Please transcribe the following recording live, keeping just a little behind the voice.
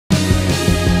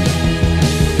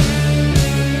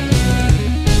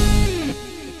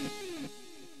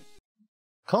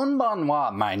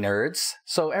Konbanwa, my nerds.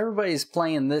 So everybody's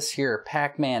playing this here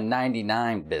Pac-Man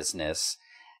 99 business.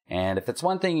 And if it's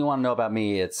one thing you want to know about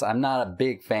me, it's I'm not a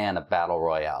big fan of battle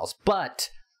royales. But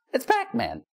it's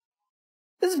Pac-Man.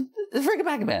 This is freaking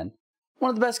Pac-Man. One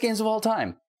of the best games of all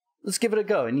time. Let's give it a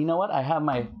go. And you know what? I have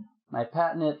my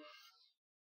patented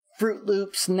Fruit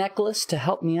Loops necklace to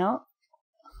help me out.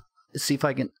 Let's see if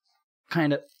I can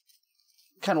kind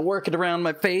of work it around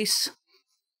my face.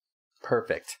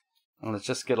 Perfect. And let's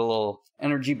just get a little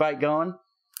energy bite going.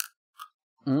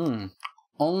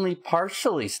 Only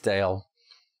partially stale,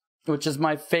 which is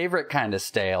my favorite kind of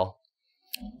stale.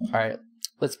 All right,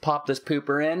 let's pop this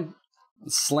pooper in.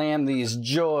 Slam these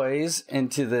joys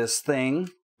into this thing.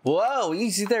 Whoa,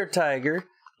 easy there, Tiger.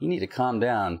 You need to calm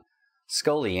down.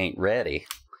 Sculii ain't ready.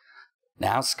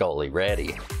 Now Sculii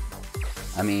ready.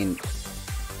 I mean,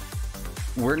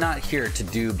 we're not here to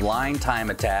do blind time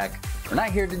attack. We're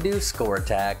not here to do score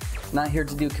attack. We're not here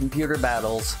to do computer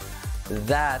battles.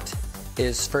 That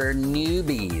is for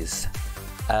newbies.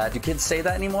 Do kids say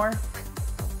that anymore?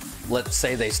 Let's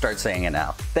say they start saying it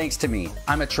now. Thanks to me.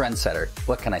 I'm a trendsetter.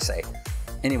 What can I say?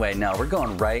 Anyway, no, we're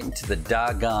going right into the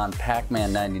doggone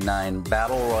Pac-Man 99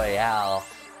 Battle Royale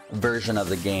version of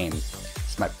the game.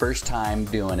 It's my first time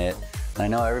doing it. And I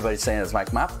know everybody's saying it's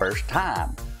like my first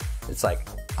time. It's like,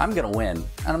 I'm gonna win,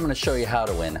 and I'm gonna show you how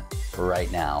to win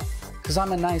right now. Because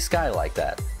I'm a nice guy like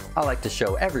that. I like to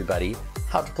show everybody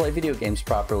how to play video games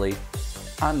properly.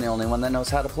 I'm the only one that knows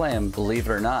how to play them, believe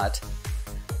it or not.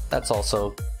 That's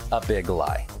also a big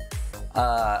lie.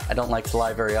 I don't like to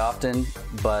lie very often,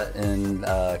 but in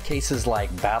cases like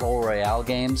Battle Royale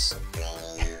games,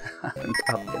 I'm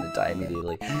probably gonna die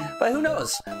immediately. But who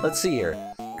knows? Let's see here.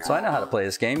 So I know how to play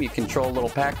this game. You control little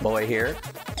Pac Boy here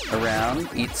around,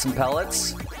 eat some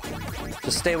pellets.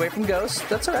 Just stay away from ghosts.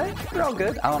 That's alright. You're all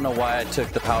good. I don't know why I took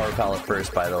the power pellet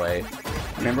first, by the way.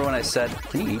 Remember when I said,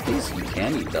 can you eat these? You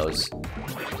can eat those.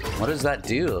 What does that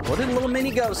do? What did little mini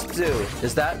ghosts do?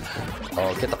 Is that...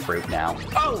 Oh, get the fruit now.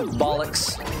 Oh,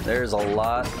 bollocks. There's a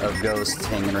lot of ghosts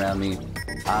hanging around me.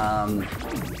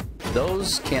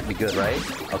 Those can't be good, right?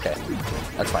 Okay,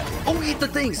 that's fine. Oh, eat the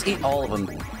things! Eat all of them.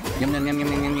 Yum, yum, yum,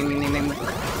 yum, yum, yum, yum, yum.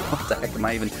 What the heck am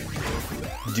I even...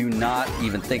 Do not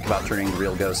even think about turning into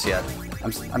real ghosts yet.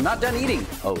 I'm not done eating.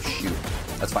 Oh, shoot.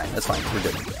 That's fine. That's fine. We're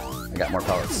good. I got more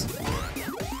pellets.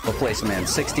 What place am I in?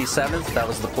 67th? That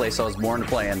was the place I was born to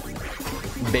play in.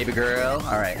 Baby girl.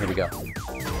 All right, here we go.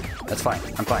 That's fine.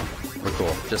 I'm fine. We're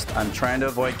cool. Just, I'm trying to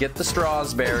avoid... Get the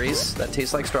strawberries. That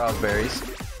tastes like strawberries.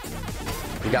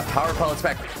 We got power pellets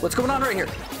back. What's going on right here?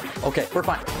 Okay, we're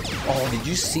fine. Oh, did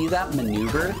you see that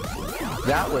maneuver?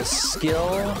 That was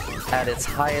skill at its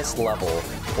highest level,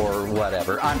 or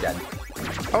whatever. I'm dead.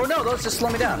 Oh no, those just slow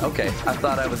me down. Okay, I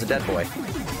thought I was a dead boy,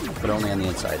 but only on the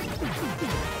inside.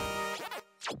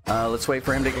 Let's wait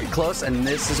for him to get close, and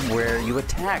this is where you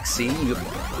attack. See,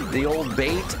 the old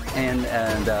bait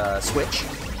and switch.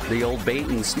 The old bait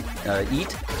and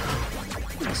eat.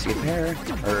 I see a pear,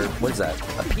 or what is that?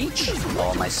 A peach?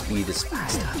 Oh, my speed is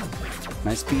faster.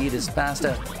 My speed is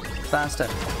faster. Faster.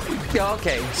 Yeah,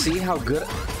 okay, see how good...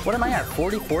 What am I at?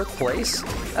 44th place?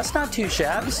 That's not too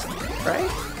shabs, right?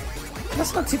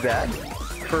 That's not too bad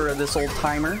for this old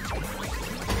timer.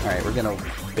 Alright, we're gonna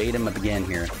bait him again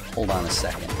here. Hold on a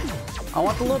second. I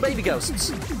want the little baby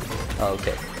ghosts.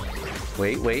 Okay.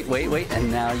 Wait.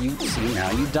 And now you... See,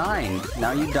 now you dine.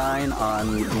 Now you dine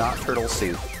on not turtle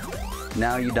soup.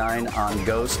 Now you dine on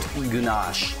ghost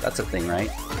ganache. That's a thing,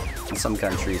 right? In some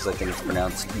countries, I think it's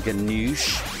pronounced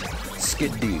ganoush.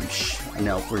 Skadoosh.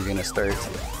 No, we're gonna start...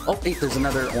 Oh, hey, there's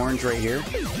another orange right here.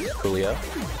 Coolio.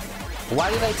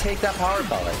 Why did I take that power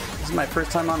pellet? This is my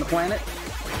first time on the planet.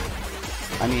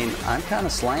 I mean, I'm kind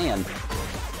of slaying.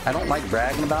 I don't like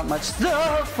bragging about much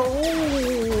stuff.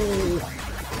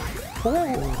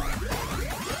 Oh.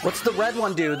 What's the red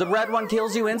one do? The red one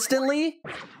kills you instantly?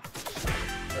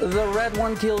 The red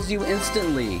one kills you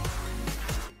instantly.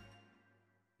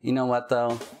 You know what,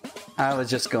 though? I was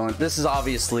just going... This is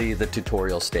obviously the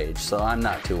tutorial stage, so I'm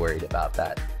not too worried about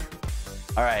that.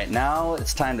 Alright, now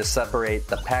it's time to separate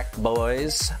the Pac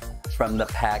Boys from the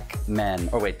Pac-Men.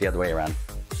 Or wait, the other way around.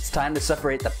 It's time to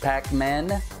separate the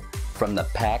Pac-Men from the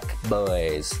Pac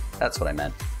Boys. That's what I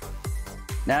meant.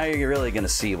 Now you're really going to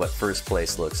see what first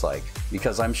place looks like.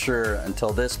 Because I'm sure,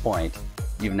 until this point,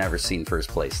 you've never seen first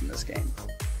place in this game.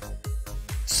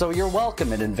 So you're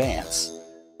welcome in advance.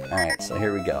 Alright, so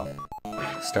here we go.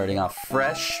 Starting off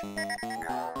fresh.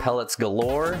 Pellets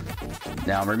galore.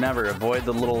 Now remember, avoid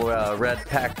the little red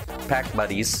pack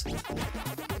buddies.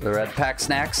 The red pack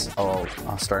snacks. Oh,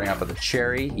 starting off with a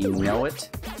cherry. You know it.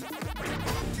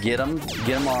 Get them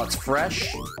while it's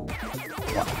fresh.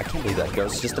 Wow, I can't believe that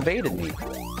ghost just evaded me.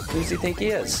 Who does he think he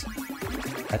is?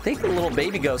 I think the little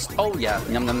baby ghost. Oh, yeah.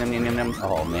 Yum, yum, yum, yum, yum.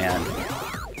 Oh, man.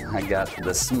 I got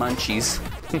the smunchies.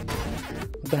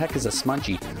 What the heck is a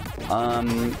smunchie?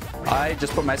 I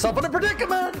just put myself in a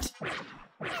predicament!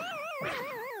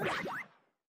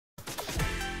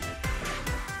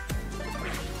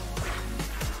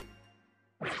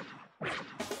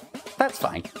 That's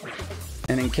fine.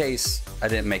 And in case I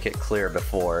didn't make it clear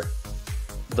before,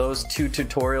 those 2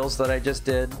 tutorials that I just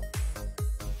did,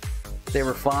 they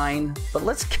were fine, but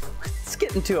let's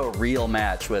get into a real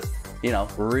match with, you know,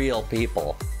 real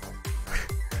people.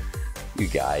 You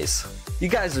guys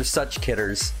are such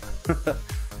kidders.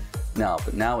 No,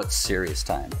 but now it's serious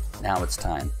time. Now it's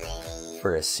time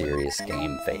for a serious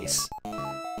game face.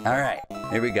 All right,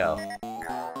 here we go.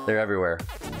 They're everywhere.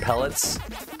 Pellets.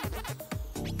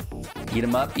 Eat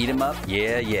 'em up,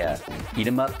 yeah, yeah. Eat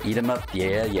 'em up,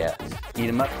 yeah, yeah. Eat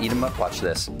 'em up, watch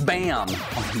this. Bam!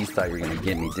 Oh, you thought you were gonna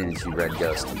get me, didn't you, Red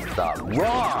Ghost? You thought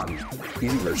wrong!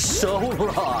 You were so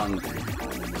wrong!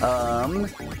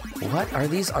 What are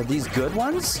these? Are these good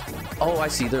ones? Oh, I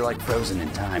see, they're like frozen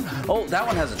in time. Oh, that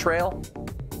one has a trail.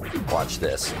 Watch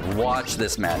this. Watch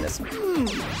this madness.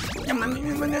 Eat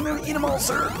 'em all,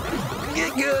 sir.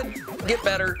 Get good. Get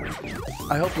better.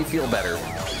 I hope you feel better.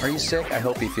 Are you sick? I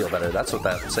hope you feel better. That's what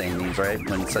that saying means, right?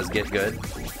 When it says get good,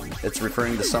 it's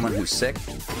referring to someone who's sick,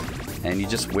 and you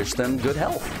just wish them good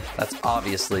health. That's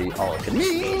obviously all it can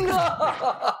mean.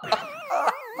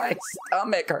 My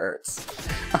stomach hurts.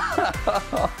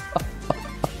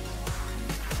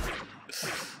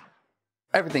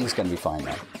 Everything's gonna be fine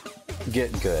now.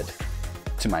 Get good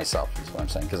to myself is what I'm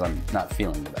saying, because I'm not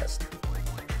feeling the best.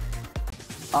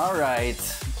 All right,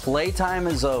 playtime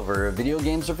is over. Video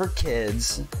games are for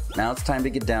kids. Now it's time to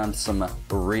get down to some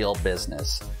real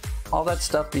business. All that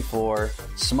stuff before,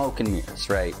 smoke and mirrors,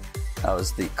 right? That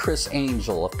was the Chris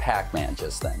Angel of Pac-Man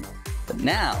just then. But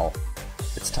now,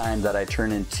 it's time that I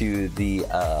turn into the,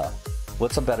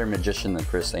 what's a better magician than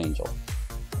Chris Angel?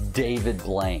 David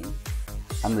Blaine.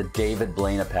 I'm the David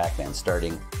Blaine of Pac-Man,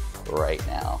 starting right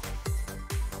now.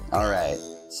 All right,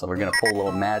 so we're gonna pull a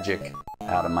little magic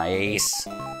out of my ace.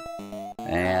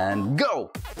 And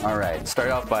go! All right, start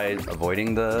off by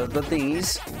avoiding the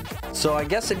thingies. So I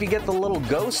guess if you get the little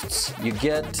ghosts, you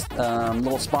get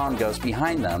little spawn ghosts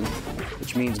behind them,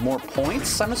 which means more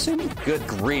points, I'm assuming? Good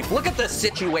grief, look at this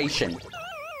situation!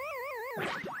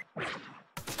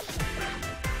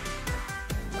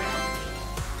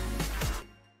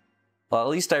 Well, at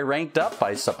least I ranked up,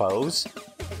 I suppose.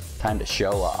 Time to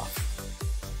show off.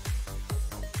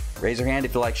 Raise your hand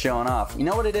if you like showing off. You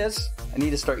know what it is? I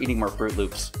need to start eating more Fruit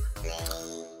Loops.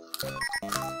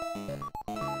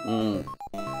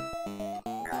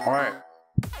 Alright.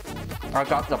 I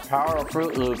got the power of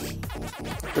Fruit Loops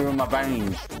through my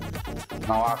veins.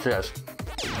 Now watch this.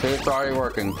 See, it's already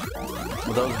working.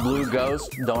 Those blue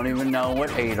ghosts don't even know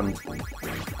what ate them.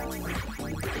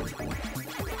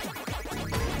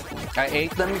 I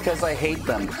ate them because I hate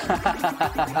them.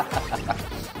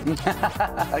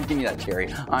 Give me that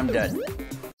cherry. I'm dead.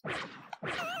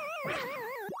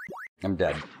 I'm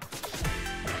dead.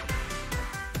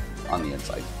 On the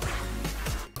inside.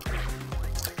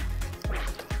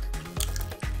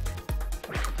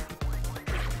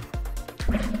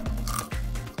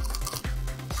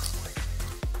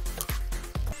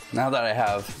 Now that I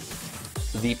have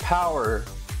the power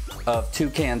of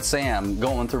Toucan Sam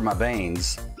going through my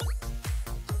veins,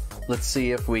 let's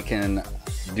see if we can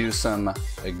do some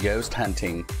ghost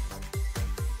hunting.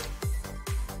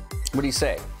 What do you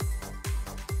say?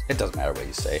 It doesn't matter what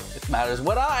you say. It matters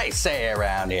what I say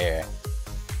around here.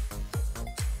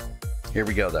 Here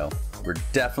we go, though.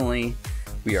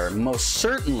 We are most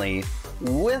certainly,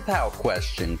 without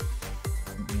question,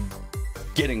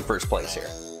 getting first place here.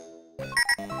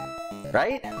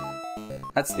 Right?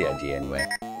 That's the idea, anyway.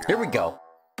 Here we go.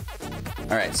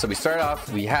 Alright, so we start off,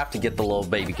 we have to get the little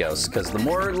baby ghosts, because the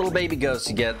more little baby ghosts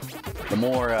you get, the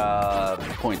more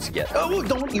points you get. Oh,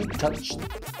 don't you touch.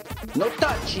 No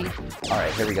touchy.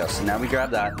 Alright, here we go. So now we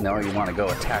grab that. Now you want to go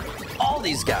attack all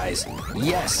these guys.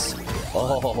 Yes.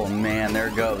 Oh, man, there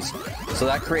it goes. So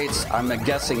that creates, I'm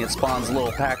guessing it spawns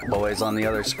little pack boys on the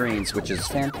other screens, which is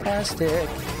fantastic.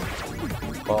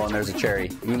 Oh, and there's a cherry.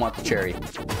 We want the cherry.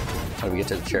 How do we get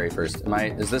to the cherry first?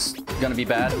 Is this gonna be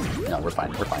bad? No, we're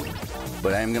fine, we're fine.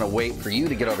 But I'm gonna wait for you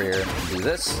to get over here and do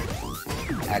this.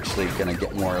 Actually gonna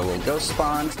get more little ghost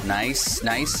spawns. Nice,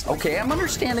 nice. Okay, I'm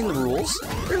understanding the rules.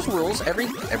 There's rules.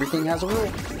 Everything has a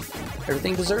rule.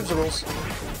 Everything deserves the rules.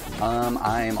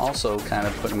 I am also kind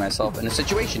of putting myself in a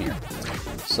situation here.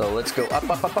 So let's go up,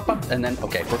 up, up, up, up, and then,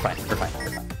 okay, we're fine, we're fine,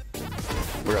 we're fine.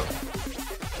 We're okay.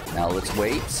 Now let's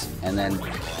wait, and then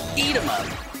eat him up.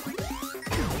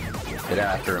 Get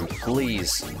after him,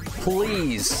 please.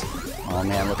 Please. Oh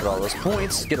man, look at all those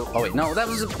points. Oh wait, no, that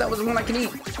was one I can eat.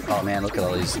 Oh man, look at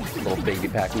all these little baby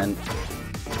Pac-Man.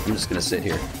 I'm just gonna sit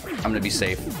here. I'm gonna be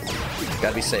safe.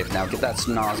 Gotta be safe. Now get that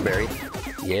schnozberry.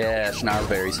 Yeah,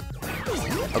 schnozberries.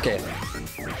 Okay.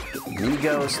 Mini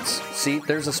ghosts. See,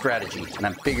 there's a strategy, and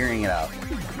I'm figuring it out.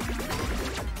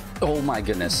 Oh my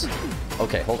goodness.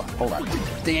 Okay, hold on.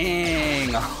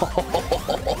 Dang!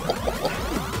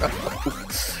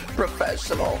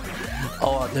 Professional.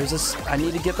 Oh, there's this. I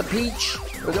need to get the peach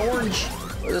or the orange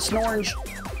or the snorange.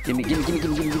 Gimme. Get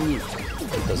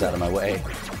those out of my way.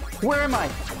 Where am I?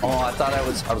 Oh, I thought I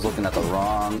was looking at the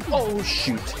wrong. Oh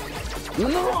shoot! I'm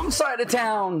on the wrong side of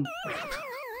town.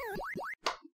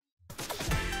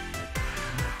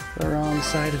 The wrong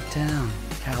side of town,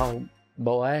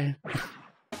 cowboy.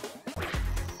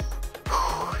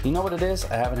 You know what it is?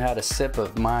 I haven't had a sip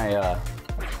of my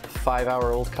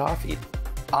 5-hour-old coffee.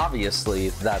 Obviously,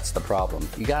 that's the problem.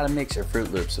 You gotta mix your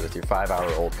Fruit Loops with your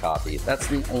 5-hour-old coffee. That's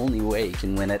the only way you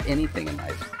can win at anything in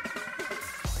life.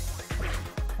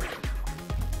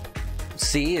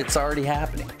 See, it's already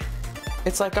happening.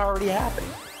 It's like already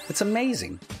happening. It's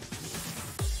amazing.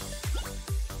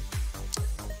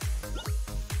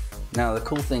 Now, the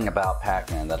cool thing about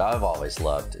Pac-Man that I've always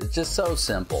loved, it's just so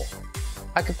simple.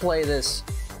 I could play this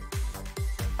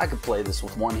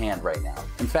with one hand right now.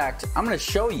 In fact, I'm going to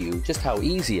show you just how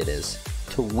easy it is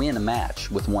to win a match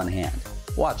with one hand.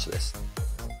 Watch this.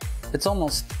 It's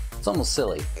almost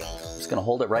silly. I'm just going to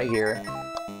hold it right here.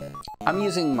 I'm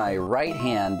using my right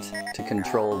hand to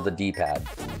control the D-pad.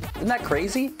 Isn't that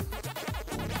crazy?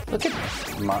 Look at...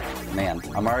 Man,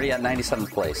 I'm already at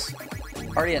 97th place.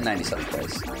 Already at 97th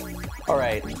place.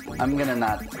 Alright, I'm going to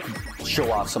not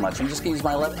show off so much. I'm just going to use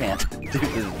my left hand to do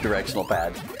the directional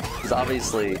pad. Because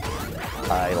obviously,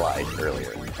 I lied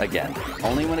earlier. Again,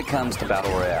 only when it comes to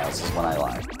Battle Royales is when I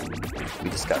lie. We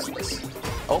discussed this.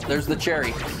 Oh, there's the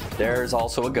cherry. There's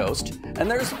also a ghost. And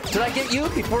there's... Did I get you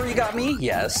before you got me?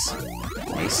 Yes.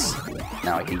 Nice.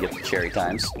 Now I can get the cherry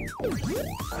times.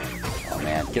 Oh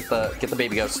man, get the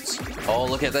baby ghosts. Oh,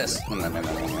 look at this.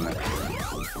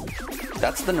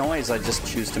 That's the noise I just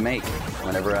choose to make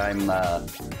whenever I'm...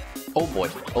 Oh boy.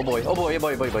 Hold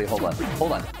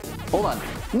on.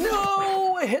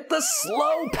 No! I hit the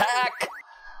slow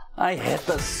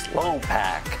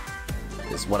pack!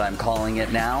 Is what I'm calling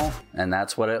it now, and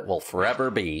that's what it will forever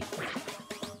be.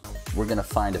 We're gonna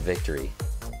find a victory.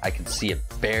 I can see it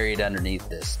buried underneath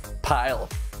this pile of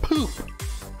poop.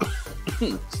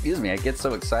 Excuse me, I get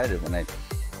so excited when I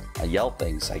yell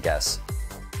things, I guess.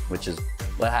 Which is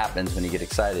what happens when you get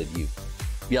excited, you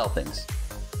yell things.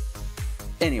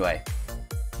 Anyway.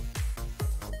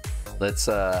 Let's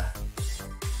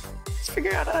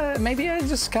figure out, maybe I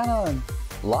just kind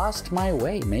of lost my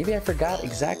way. Maybe I forgot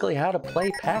exactly how to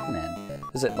play Pac-Man.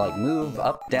 Is it like move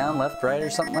up, down, left, right, or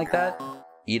something like that?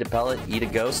 Eat a pellet, eat a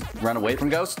ghost, run away from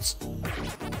ghosts?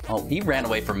 Oh, he ran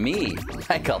away from me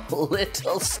like a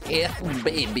little scared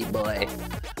baby boy.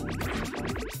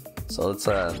 So let's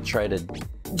try to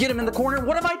get him in the corner.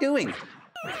 What am I doing?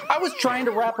 I was trying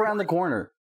to wrap around the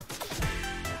corner.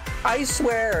 I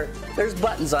swear, there's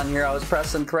buttons on here I was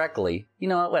pressing correctly. You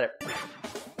know what, whatever.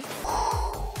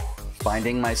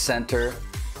 Finding my center,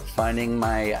 finding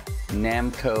my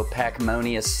Namco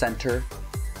Pac-Monious center,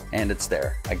 and it's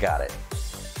there. I got it.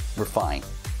 We're fine.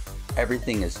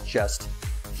 Everything is just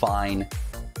fine.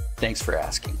 Thanks for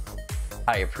asking.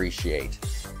 I appreciate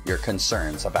your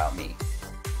concerns about me.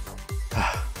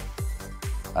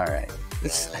 Alright,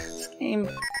 this game,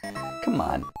 come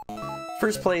on.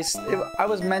 First place, I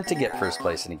was meant to get first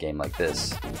place in a game like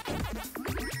this.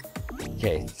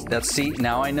 Okay, let's see,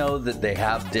 now I know that they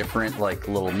have different, like,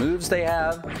 little moves they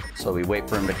have. So we wait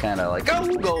for him to kind of like, oh,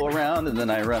 go around, and then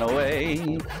I run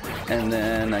away. And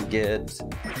then I get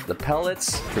the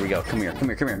pellets. Here we go, come here.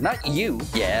 Not you.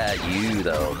 Yeah, you,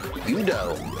 though. You,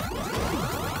 though.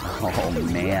 Oh,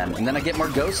 man. And then I get more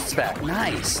ghosts back.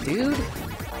 Nice, dude.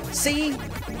 See?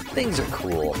 Things are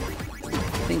cool.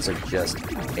 Things are just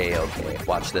A-okay.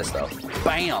 Watch this, though.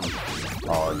 Bam!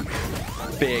 Oh,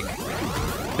 big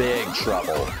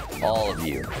trouble. All of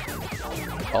you.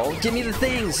 Oh, give me the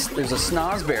things! There's a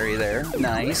snozberry there.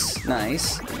 Nice.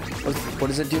 What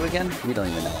does it do again? We don't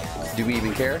even know. Do we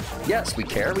even care? Yes, we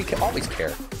care. We can always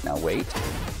care. Now wait.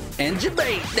 And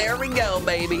debate. There we go,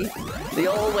 baby. The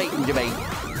old wait and debate.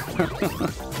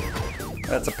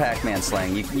 That's a Pac-Man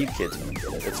slang. You kids wouldn't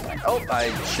get it. It's fine. Oh, I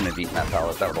shouldn't have eaten that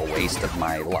pellet. That was a waste of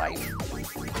my life.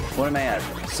 What am I at?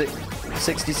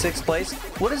 66th place.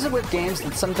 What is it with games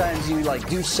that sometimes you like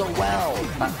do so well?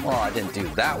 Well, I didn't do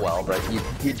that well, but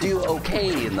you do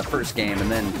okay in the first game,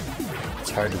 and then it's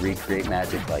hard to recreate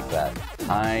magic like that.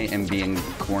 I am being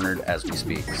cornered as we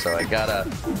speak, so I gotta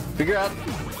figure out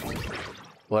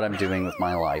what I'm doing with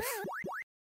my life.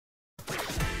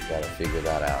 Gotta figure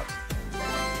that out.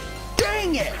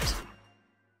 Dang it!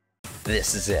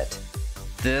 This is it.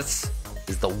 This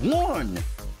is the one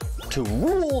to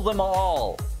rule them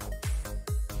all.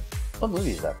 What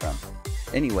movie is that from?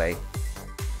 Anyway,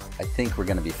 I think we're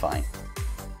gonna be fine.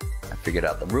 I figured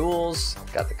out the rules,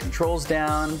 got the controls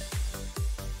down.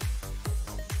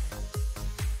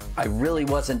 I really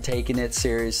wasn't taking it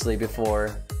seriously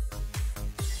before.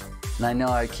 And I know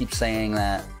I keep saying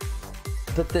that,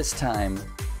 but this time,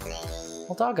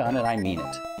 well, doggone it, I mean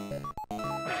it.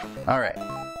 All right.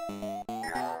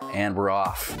 And we're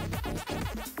off.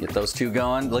 Get those two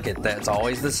going. Look at that. It's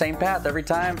always the same path every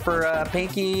time for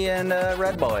Pinky and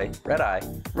Red Boy. Red Eye.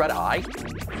 Red Eye?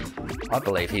 I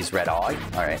believe he's Red Eye.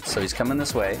 All right, so he's coming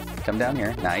this way. Come down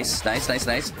here. Nice, nice, nice,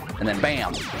 nice. And then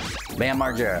bam. Bam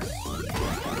Margera.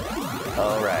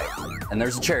 All right. And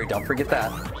there's a cherry. Don't forget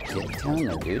that. Get down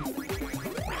there, dude.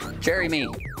 Cherry me.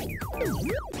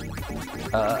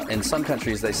 In some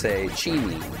countries, they say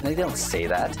chimi. They don't say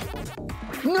that.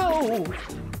 No!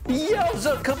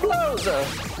 Yowza kabloza!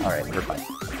 Alright, we're fine.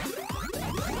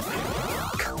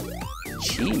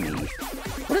 Chimi?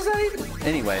 What is that even?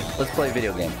 Anyway, let's play a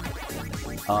video game.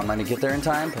 Oh, am I gonna get there in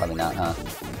time? Probably not, huh?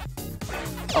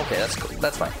 Okay, that's cool.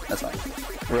 That's fine. That's fine.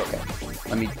 We're okay.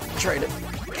 Let me try to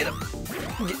get him.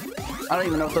 I don't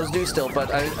even know what those do still,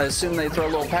 but I assume they throw a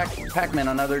little Pac-Man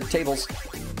on other tables.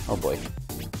 Oh boy.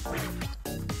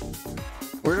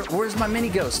 Where's my mini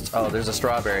ghost? Oh, there's a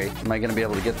strawberry. Am I gonna be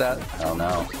able to get that? Oh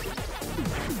no.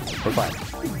 We're fine.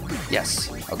 Yes.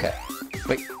 Okay.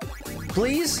 Wait.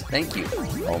 Please? Thank you.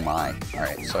 Oh my.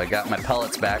 Alright, so I got my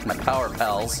pellets back, my power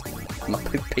pals. My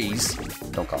peas.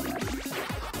 Don't call them that.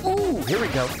 Ooh, here we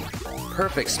go.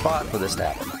 Perfect spot for this to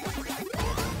happen.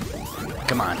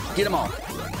 Come on, get them all.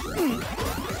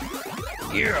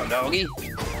 Yeah, doggy.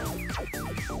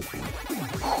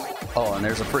 Oh, and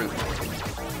there's a fruit.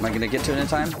 Am I gonna get to it in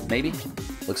time? Maybe?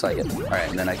 Looks like it. Alright,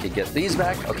 and then I could get these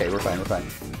back. Okay, we're fine, we're fine.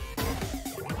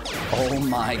 Oh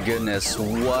my goodness,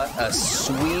 what a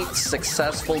sweet,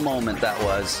 successful moment that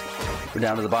was. We're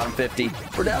down to the bottom 50.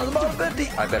 We're down to the bottom 50.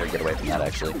 I better get away from that,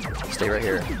 actually. Stay right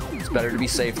here. It's better to be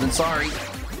safe than sorry.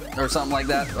 Or something like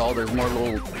that. Oh, there's more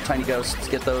little tiny ghosts.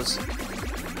 Get those.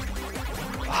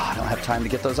 Oh, I don't have time to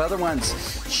get those other ones.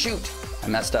 Shoot. I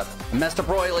messed up. I messed up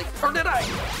royally. Or did I?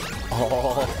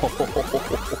 Oh,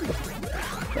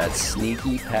 that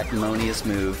sneaky, parsimonious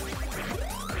move.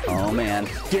 Oh, man.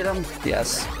 Get him.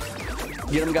 Yes.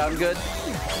 Get him, got him good.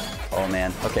 Oh,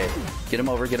 man. Okay. Get him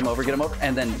over, get him over, get him over.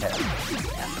 And then...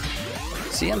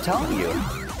 See, I'm telling you.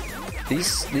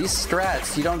 These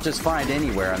strats, you don't just find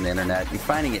anywhere on the internet. You're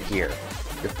finding it here.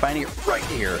 You're finding it right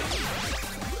here.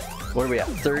 What are we at?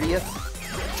 30th?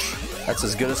 That's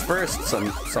as good as first,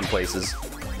 some places.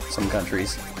 Some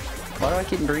countries. Why do I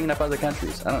keep bringing up other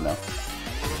countries? I don't know.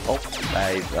 Oh,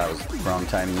 that was wrong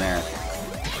timing there.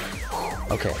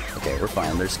 Okay, we're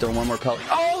fine. There's still one more pellet.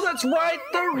 Oh, that's right,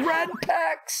 the red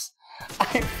packs!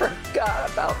 I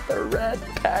forgot about the red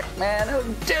Pac-Man of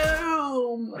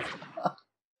Doom!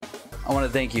 I want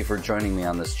to thank you for joining me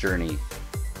on this journey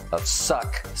of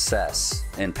success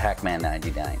in Pac-Man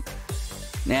 99.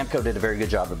 Namco did a very good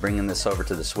job of bringing this over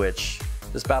to the Switch.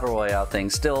 This Battle Royale thing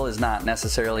still is not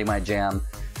necessarily my jam,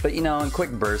 but you know, in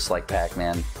quick bursts like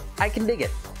Pac-Man, I can dig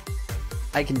it.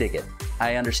 I can dig it.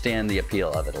 I understand the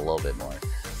appeal of it a little bit more.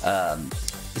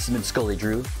 This has been Sculii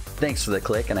Drew. Thanks for the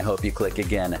click, and I hope you click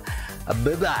again.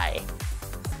 Bye-bye.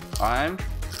 I'm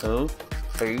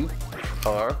O-P-R-I.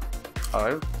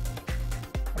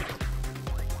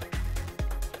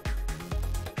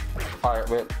 Alright,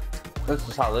 wait. This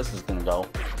is how this is gonna go.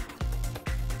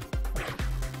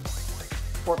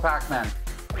 Poor Pac-Man.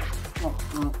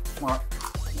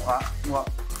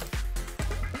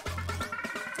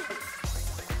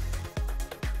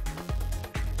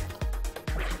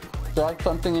 Is that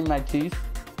something in my teeth?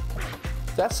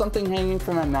 Is that something hanging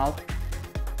from my mouth?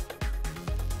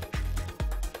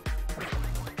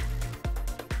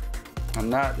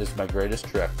 And that is my greatest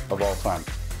trick of all time.